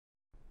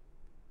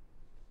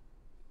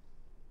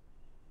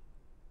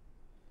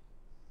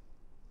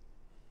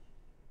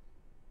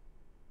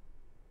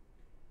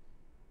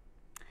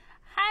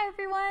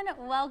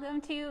everyone,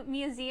 welcome to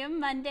Museum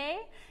Monday,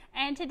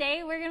 and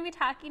today we're going to be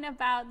talking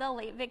about the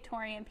late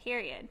Victorian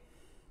period.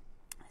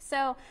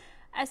 So,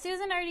 as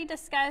Susan already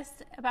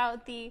discussed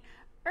about the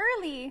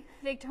early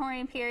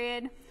Victorian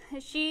period,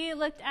 she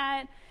looked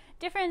at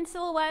different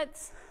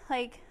silhouettes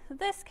like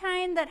this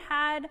kind that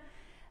had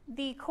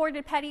the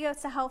corded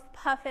petticoats to help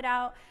puff it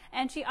out,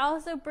 and she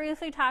also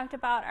briefly talked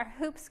about our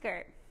hoop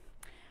skirt,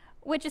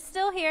 which is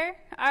still here.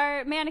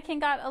 Our mannequin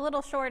got a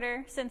little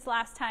shorter since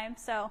last time,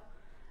 so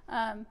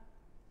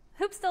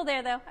hoop's still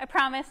there though, I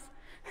promise.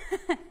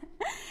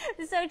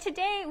 So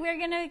today we're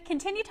going to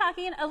continue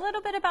talking a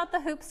little bit about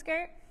the hoop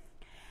skirt,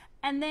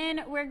 and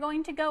then we're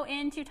going to go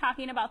into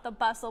talking about the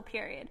bustle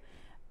period,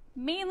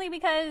 mainly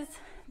because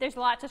there's a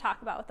lot to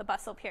talk about with the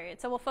bustle period,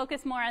 so we'll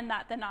focus more on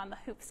that than on the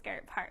hoop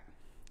skirt part.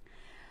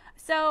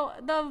 So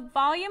the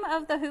volume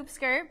of the hoop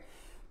skirt,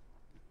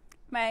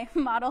 my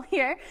model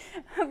here,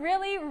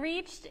 really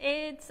reached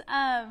its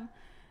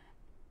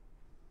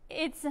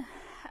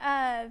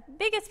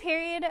biggest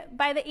period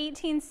by the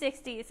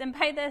 1860s. And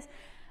by this,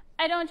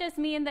 I don't just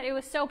mean that it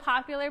was so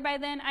popular by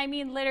then, I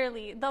mean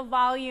literally the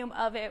volume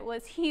of it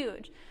was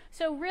huge.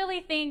 So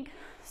really think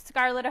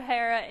Scarlett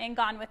O'Hara and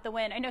Gone with the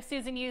Wind. I know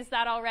Susan used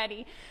that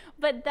already,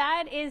 but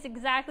that is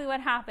exactly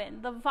what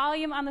happened. The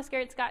volume on the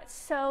skirts got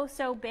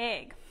so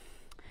big.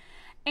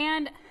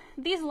 And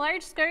these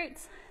large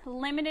skirts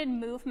limited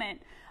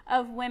movement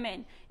of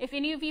women. If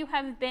any of you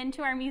have been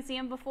to our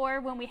museum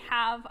before, when we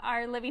have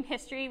our living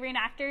history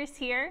reenactors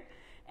here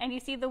and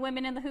you see the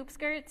women in the hoop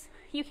skirts,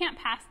 you can't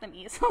pass them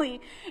easily.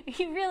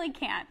 You really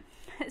can't.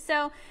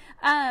 So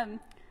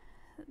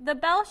the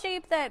bell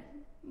shape that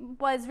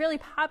was really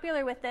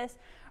popular with this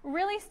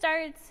really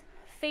starts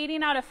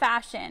fading out of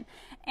fashion,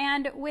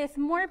 and with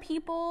more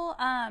people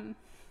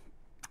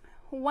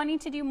wanting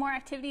to do more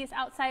activities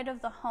outside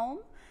of the home,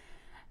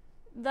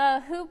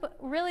 the hoop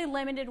really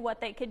limited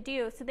what they could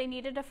do, so they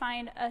needed to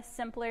find a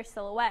simpler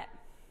silhouette.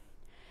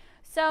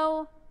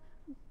 So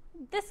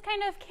this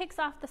kind of kicks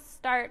off the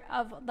start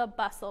of the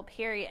bustle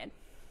period.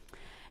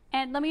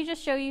 And let me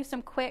just show you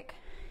some quick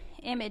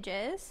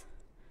images,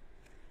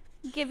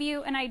 give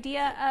you an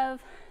idea of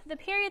the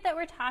period that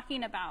we're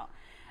talking about.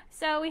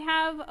 So we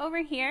have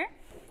over here,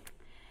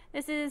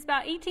 this is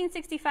about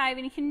 1865,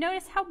 and you can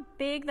notice how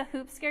big the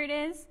hoop skirt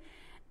is.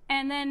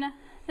 And then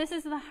this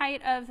is the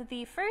height of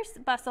the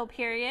first bustle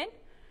period.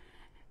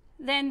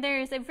 Then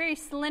there's a very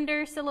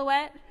slender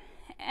silhouette,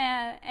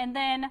 and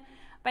then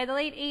by the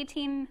late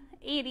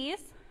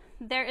 1880s,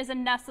 there is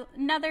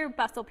another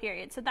bustle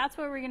period. So that's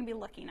what we're going to be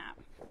looking at.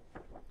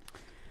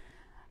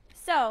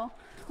 So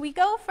we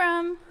go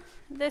from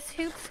this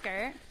hoop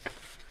skirt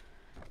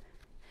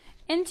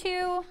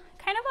into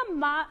kind of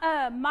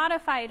a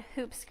modified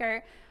hoop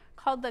skirt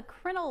called the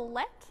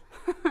crinolette.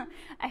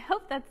 I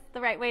hope that's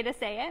the right way to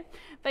say it,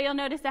 but you'll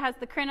notice it has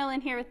the crinol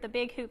in here with the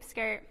big hoop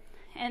skirt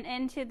and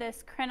into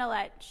this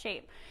crinolette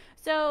shape.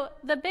 So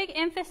the big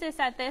emphasis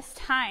at this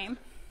time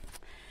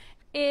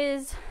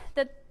is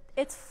that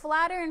it's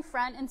flatter in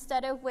front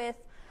instead of with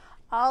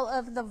all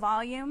of the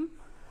volume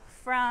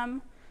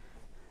from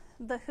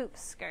the hoop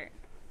skirt.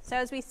 So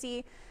as we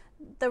see,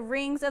 the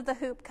rings of the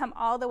hoop come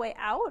all the way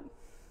out.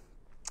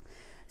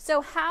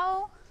 So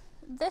how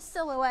this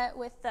silhouette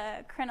with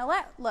the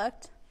crinolette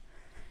looked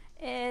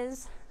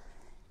is,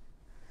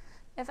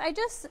 if I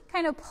just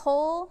kind of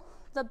pull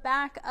the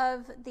back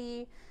of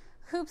the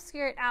hoop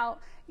skirt out,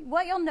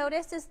 what you'll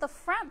notice is the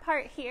front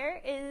part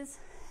here is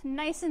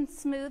nice and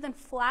smooth and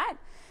flat,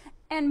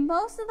 and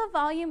most of the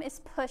volume is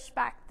pushed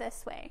back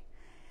this way.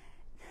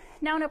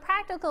 Now in a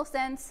practical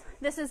sense,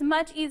 this is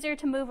much easier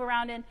to move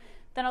around in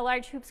than a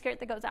large hoop skirt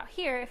that goes out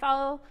here. If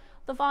all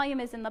the volume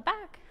is in the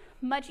back,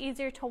 much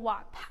easier to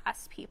walk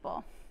past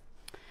people.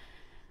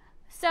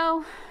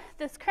 So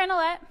this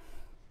crinolette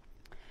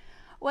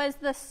was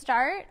the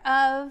start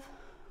of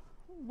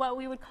what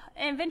we would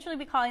eventually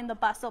be calling the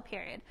bustle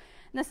period.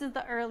 And this is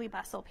the early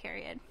bustle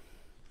period.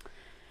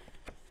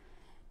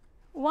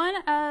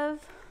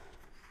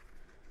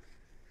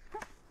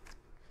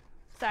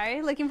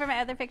 Looking for my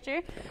other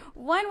picture.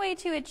 One way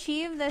to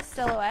achieve this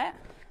silhouette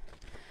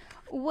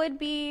would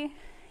be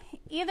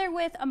either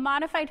with a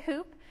modified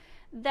hoop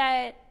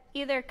that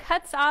either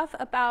cuts off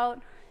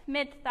about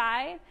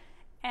mid-thigh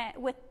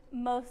with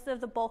most of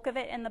the bulk of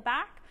it in the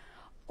back,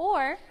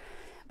 or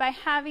by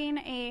having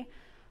a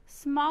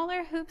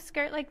smaller hoop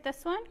skirt like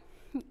this one,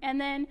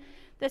 and then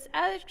this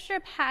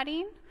extra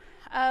padding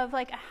of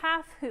like a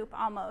half hoop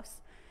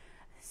almost.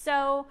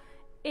 So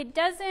it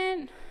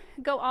doesn't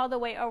go all the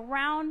way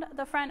around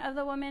the front of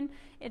the woman,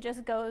 it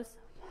just goes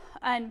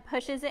and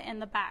pushes it in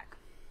the back.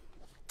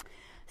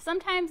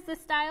 Sometimes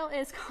this style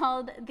is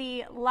called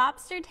the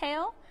lobster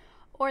tail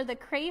or the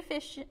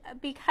crayfish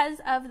because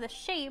of the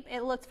shape.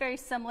 It looks very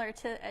similar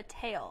to a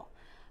tail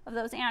of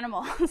those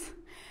animals.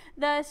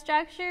 The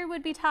structure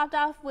would be topped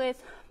off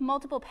with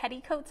multiple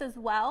petticoats as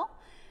well,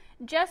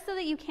 just so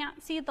that you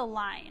can't see the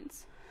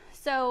lines.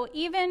 So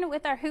even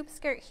with our hoop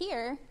skirt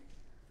here,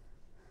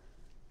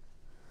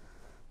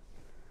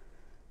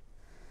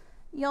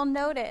 you'll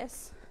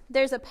notice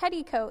there's a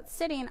petticoat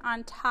sitting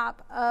on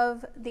top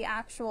of the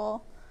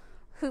actual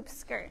hoop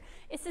skirt.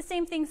 It's the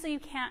same thing, so you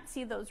can't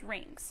see those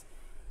rings.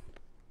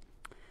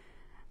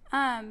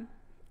 And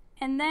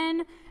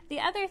then the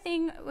other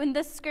thing, when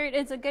this skirt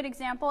is a good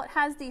example, it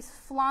has these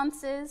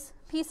flounces,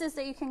 pieces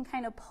that you can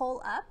kind of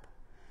pull up.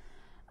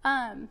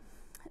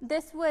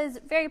 This was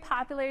very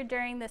popular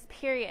during this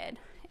period.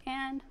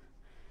 And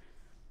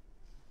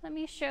let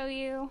me show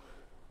you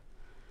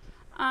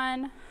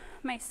on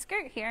my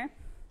skirt here.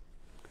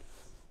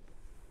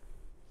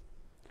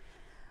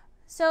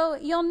 So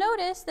you'll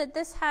notice that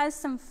this has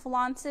some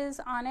flounces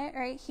on it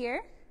right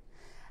here.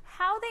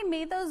 How they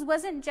made those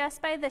wasn't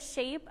just by the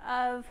shape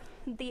of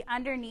the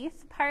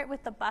underneath part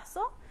with the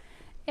bustle.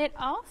 It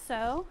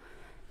also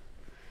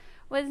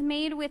was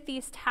made with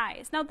these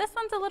ties. Now this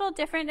one's a little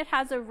different. It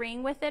has a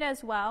ring with it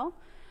as well.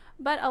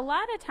 But a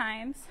lot of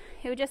times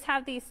it would just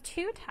have these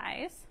two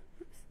ties.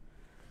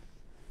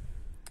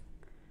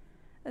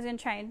 I was going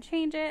to try and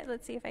change it.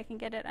 Let's see if I can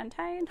get it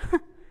untied.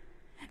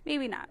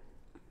 Maybe not.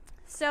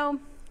 So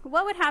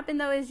what would happen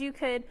though is you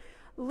could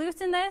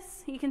loosen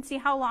this. You can see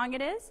how long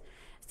it is,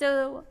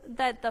 so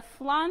that the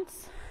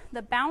flounce,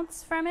 the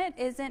bounce from it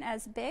isn't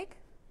as big.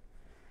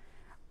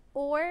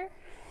 Or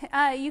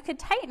you could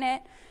tighten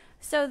it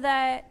so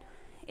that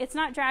it's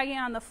not dragging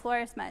on the floor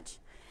as much.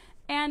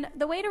 And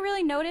the way to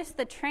really notice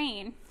the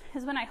train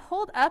is when I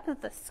hold up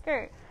the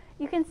skirt,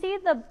 you can see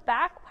the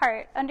back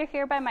part under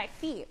here by my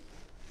feet.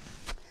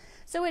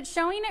 So it's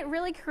showing it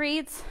really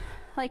creates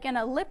like an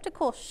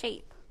elliptical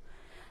shape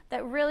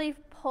that really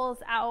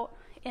pulls out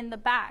in the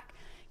back,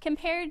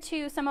 compared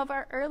to some of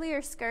our earlier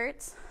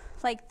skirts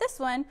like this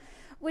one,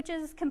 which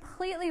is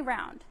completely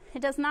round.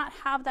 It does not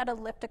have that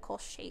elliptical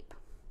shape.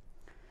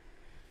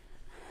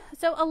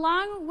 So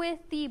along with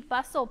the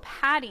bustle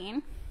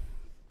padding,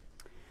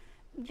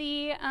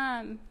 the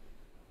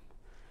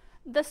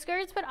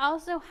skirts would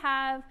also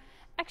have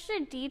extra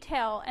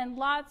detail and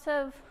lots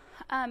of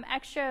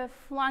extra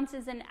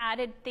flounces and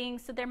added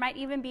things. So there might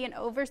even be an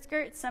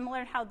overskirt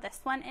similar to how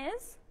this one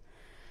is.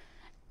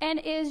 And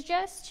is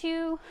just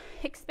to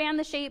expand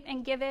the shape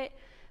and give it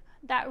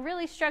that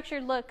really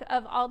structured look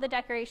of all the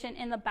decoration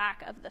in the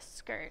back of the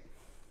skirt.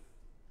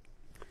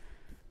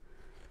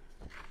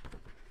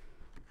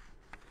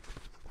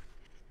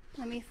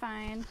 Let me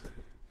find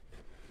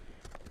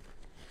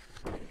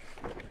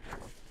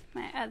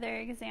my other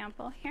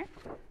example here.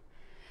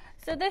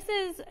 So this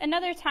is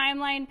another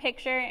timeline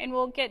picture, and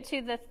we'll get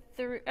to the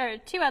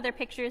two other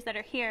pictures that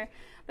are here.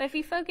 But if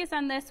you focus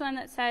on this one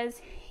that says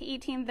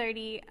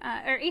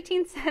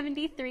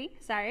 1873,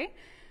 sorry,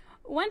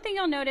 one thing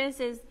you'll notice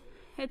is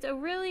it's a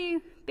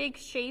really big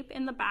shape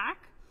in the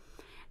back.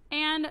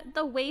 And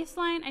the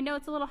waistline, I know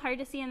it's a little hard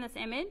to see in this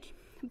image,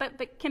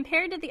 but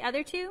compared to the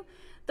other two,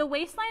 the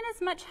waistline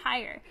is much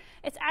higher.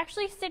 It's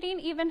actually sitting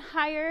even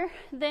higher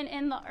than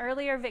in the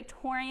earlier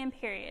Victorian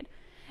period.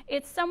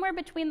 It's somewhere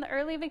between the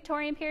early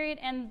Victorian period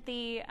and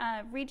the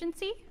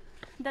Regency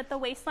that the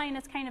waistline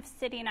is kind of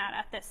sitting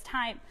at this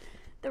time.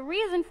 The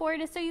reason for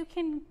it is so you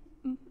can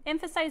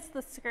emphasize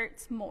the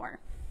skirts more.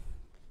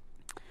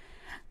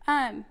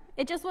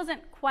 It just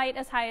wasn't quite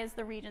as high as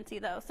the Regency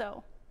though,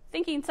 so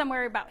thinking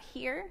somewhere about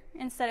here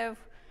instead of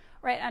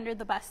right under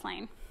the bust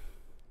line.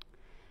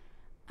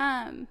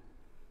 By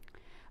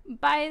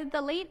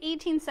the late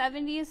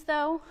 1870s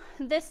though,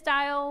 this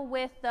style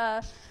with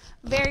the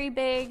very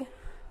big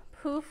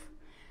poof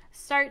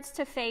starts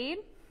to fade.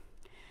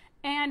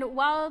 And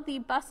while the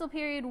bustle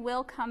period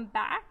will come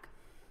back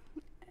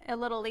a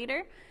little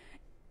later,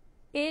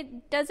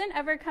 it doesn't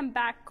ever come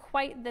back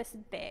quite this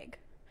big.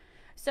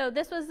 So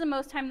this was the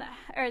most time that,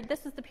 or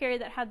this is the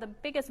period that had the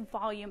biggest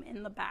volume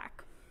in the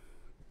back.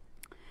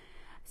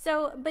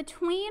 So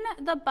between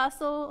the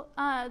bustle,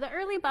 the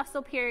early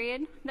bustle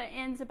period that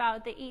ends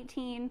about the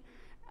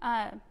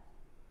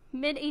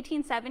mid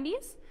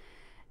 1870s,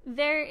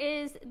 there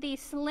is the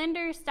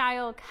slender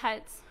style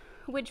cuts,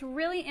 which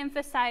really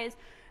emphasize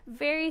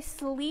very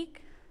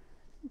sleek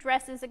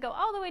dresses that go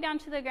all the way down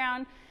to the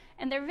ground,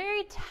 and they're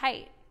very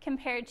tight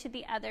compared to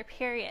the other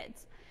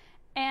periods.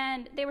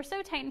 And they were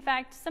so tight, in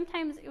fact,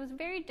 sometimes it was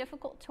very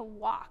difficult to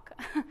walk.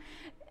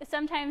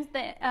 Sometimes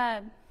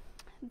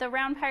the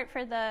round part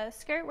for the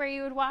skirt where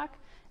you would walk,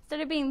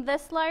 instead of being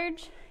this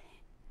large,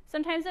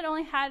 sometimes it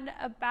only had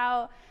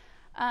about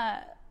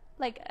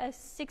like a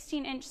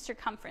 16-inch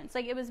circumference.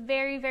 Like it was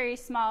very, very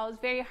small. It was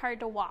very hard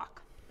to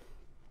walk.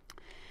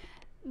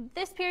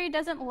 This period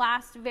doesn't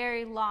last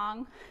very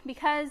long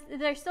because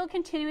they're still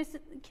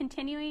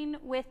continuing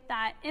with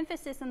that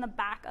emphasis in the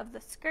back of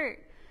the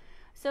skirt.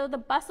 So the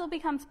bustle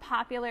becomes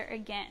popular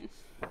again.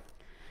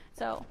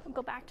 So I'll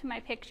go back to my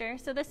picture.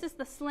 So this is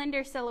the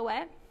slender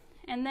silhouette.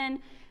 And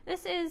then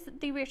this is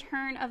the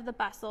return of the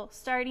bustle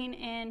starting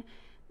in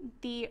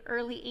the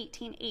early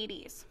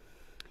 1880s.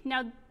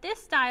 Now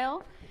this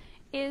style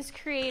is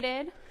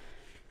created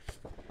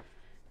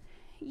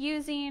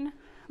using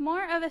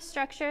more of a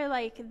structure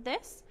like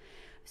this.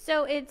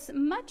 So it's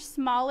much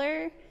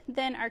smaller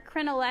than our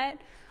crinolette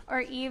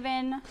or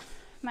even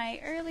my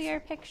earlier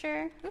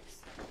picture,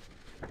 oops,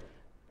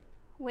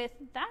 with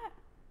that,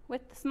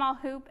 with the small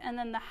hoop and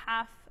then the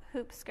half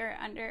hoop skirt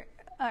under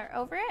or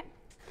over it.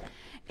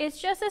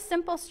 It's just a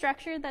simple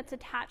structure that's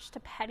attached to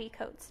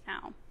petticoats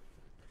now.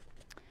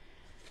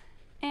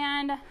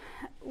 And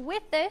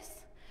with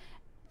this,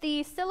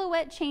 the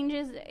silhouette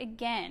changes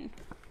again.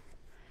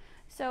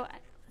 So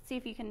let's see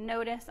if you can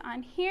notice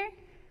on here,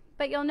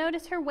 but you'll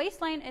notice her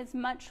waistline is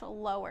much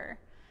lower.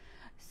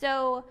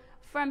 So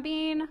from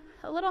being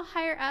a little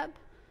higher up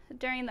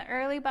during the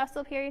early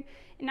bustle period,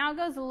 it now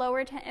goes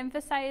lower to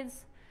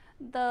emphasize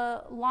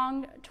the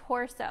long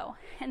torso.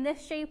 And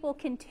this shape will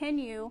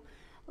continue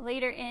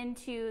later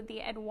into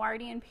the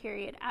Edwardian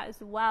period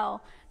as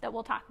well, that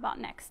we'll talk about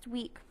next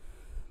week.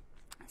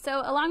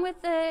 So along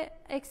with the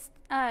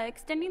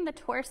extending the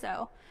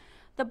torso,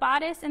 the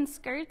bodice and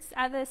skirts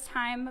at this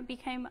time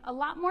became a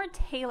lot more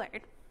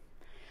tailored.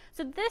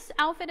 So this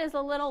outfit is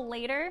a little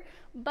later,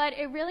 but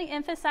it really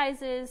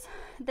emphasizes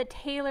the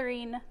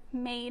tailoring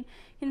made.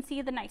 You can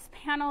see the nice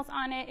panels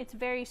on it. It's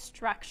very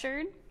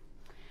structured.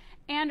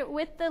 And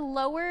with the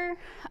lower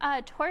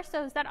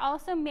torsos, that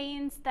also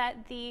means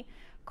that the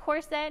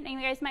corset, and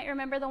you guys might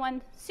remember the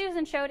one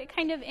Susan showed, it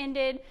kind of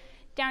ended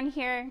down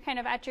here, kind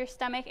of at your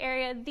stomach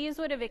area. These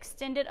would have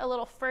extended a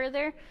little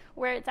further,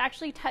 where it's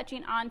actually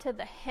touching onto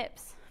the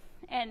hips.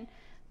 And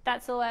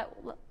that silhouette,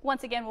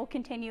 once again, will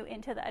continue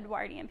into the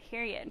Edwardian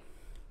period.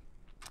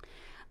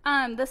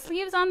 The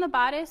sleeves on the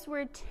bodice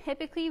were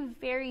typically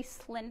very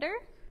slender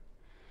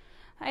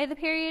by the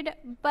period,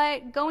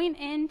 but going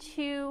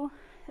into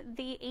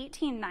the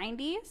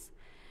 1890s,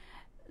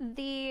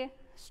 the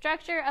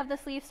structure of the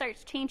sleeve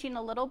starts changing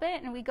a little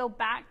bit, and we go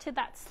back to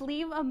that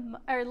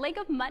leg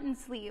of mutton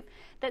sleeve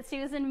that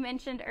Susan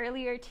mentioned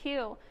earlier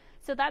too.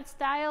 So that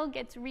style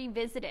gets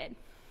revisited,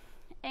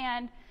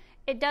 and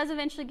it does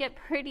eventually get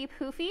pretty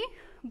poofy,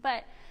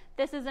 but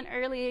this is an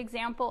early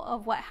example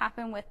of what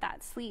happened with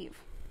that sleeve.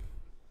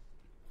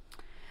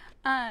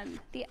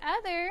 The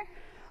other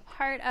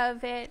part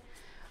of it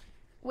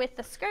with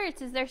the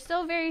skirts is they're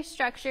still very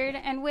structured,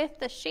 and with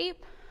the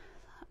shape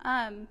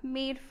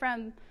made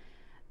from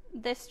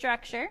this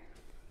structure,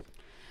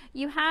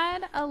 you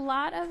had a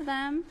lot of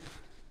them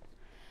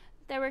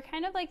that were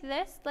kind of like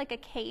this, like a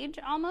cage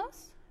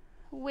almost,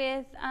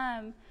 with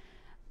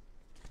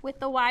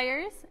the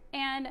wires.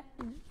 And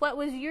what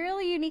was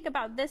really unique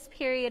about this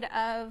period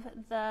of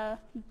the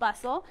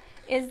bustle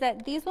is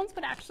that these ones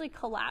would actually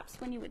collapse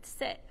when you would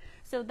sit.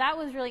 So that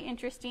was really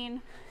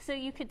interesting. So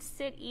you could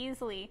sit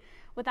easily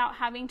without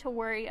having to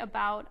worry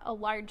about a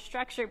large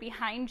structure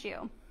behind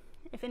you.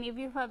 If any of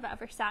you have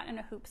ever sat in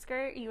a hoop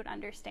skirt, you would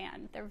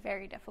understand. They're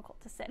very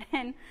difficult to sit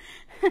in.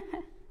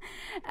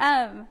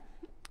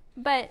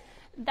 But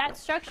that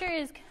structure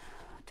is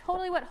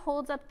totally what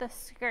holds up the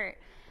skirt.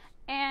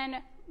 And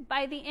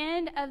by the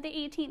end of the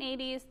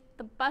 1880s,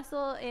 the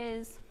bustle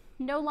is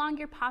no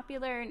longer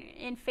popular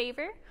in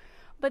favor,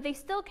 but they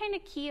still kind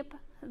of keep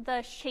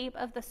the shape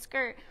of the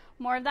skirt,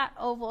 more of that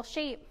oval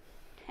shape.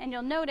 And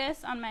you'll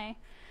notice on my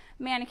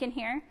mannequin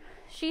here,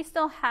 she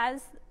still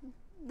has,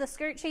 the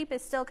skirt shape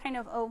is still kind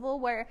of oval,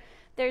 where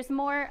there's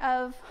more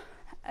of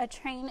a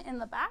train in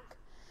the back,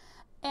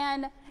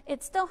 and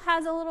it still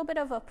has a little bit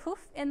of a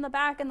poof in the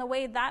back, and the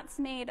way that's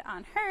made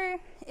on her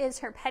is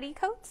her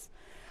petticoats.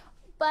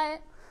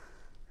 But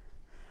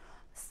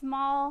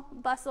small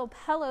bustle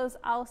pillows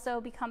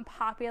also become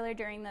popular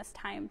during this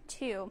time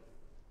too,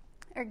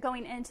 or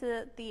going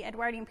into the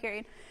Edwardian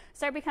period,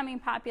 start becoming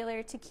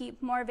popular to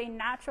keep more of a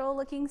natural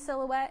looking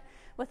silhouette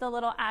with a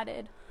little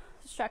added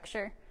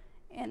structure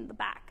in the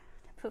back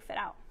to poof it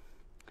out.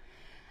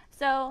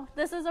 So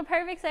this is a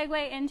perfect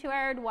segue into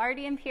our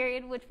Edwardian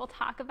period, which we'll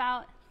talk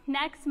about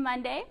next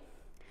Monday.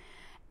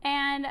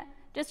 And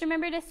just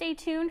remember to stay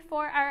tuned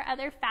for our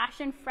other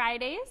Fashion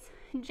Fridays.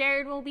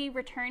 Jared will be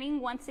returning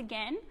once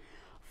again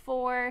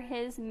for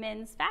his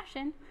men's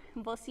fashion.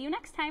 We'll see you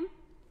next time.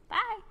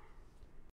 Bye.